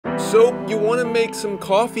So you want to make some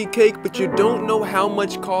coffee cake, but you don't know how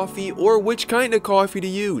much coffee or which kind of coffee to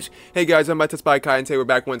use. Hey guys, I'm TutsByKai, and today we're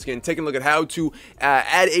back once again taking a look at how to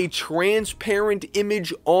add a transparent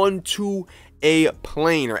image onto a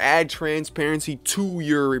plane, or add transparency to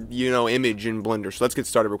your, image in Blender. So let's get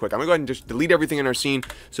started real quick. I'm gonna go ahead and just delete everything in our scene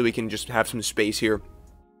so we can just have some space here.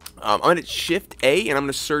 I'm going to Shift A, and I'm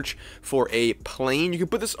going to search for a plane. You can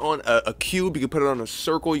put this on a cube, you can put it on a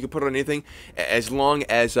circle, you can put it on anything, as long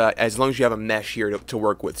as you have a mesh here to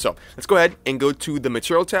work with. So let's go ahead and go to the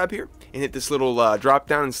material tab here, and hit this little drop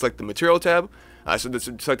down and select the material tab. So let's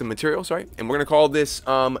select the material, sorry, and we're going to call this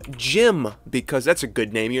Gym, because that's a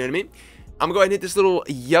good name, you know what I mean? I'm going to go ahead and hit this little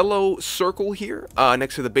yellow circle here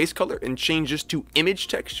next to the base color and change this to image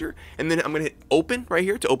texture. And then I'm going to hit open right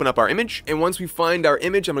here to open up our image. And once we find our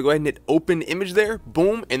image, I'm going to go ahead and hit open image there.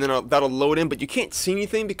 Boom. And then that'll load in. But you can't see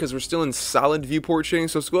anything because we're still in solid viewport shading.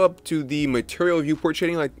 So let's go up to the material viewport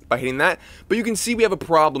shading by hitting that. But you can see we have a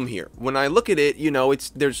problem here. When I look at it,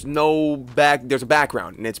 there's a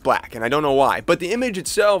background and it's black. And I don't know why. But the image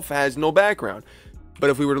itself has no background. But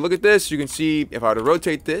if we were to look at this, you can see if I were to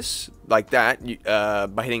rotate this like that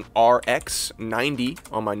by hitting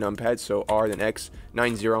RX90 on my numpad, so R then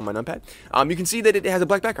X90 on my numpad, you can see that it has a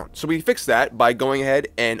black background. So we fixed that by going ahead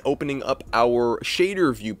and opening up our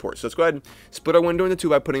shader viewport. So let's go ahead and split our window into two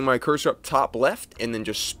by putting my cursor up top left and then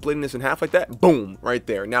just splitting this in half like that. Boom, right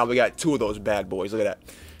there. Now we got two of those bad boys. Look at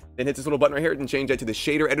that. Then hit this little button right here and change that to the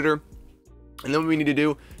shader editor. And then what we need to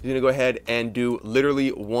do is going to go ahead and do literally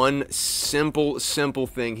one simple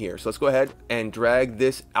thing here. So let's go ahead and drag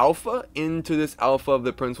this alpha into this alpha of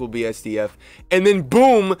the principal BSDF. And then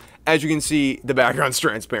boom, as you can see, the background's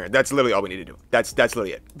transparent. That's literally all we need to do. That's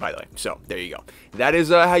literally it, by the way. So there you go. That is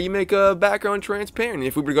how you make a background transparent. And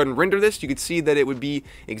if we were to go ahead and render this, you could see that it would be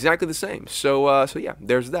exactly the same. So yeah,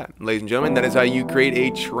 there's that. Ladies and gentlemen, that is how you create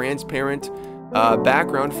a transparent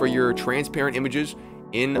background for your transparent images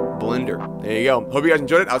in Blender. There you go. Hope you guys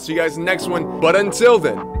enjoyed it. I'll see you guys in the next one. But until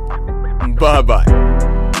then, bye-bye.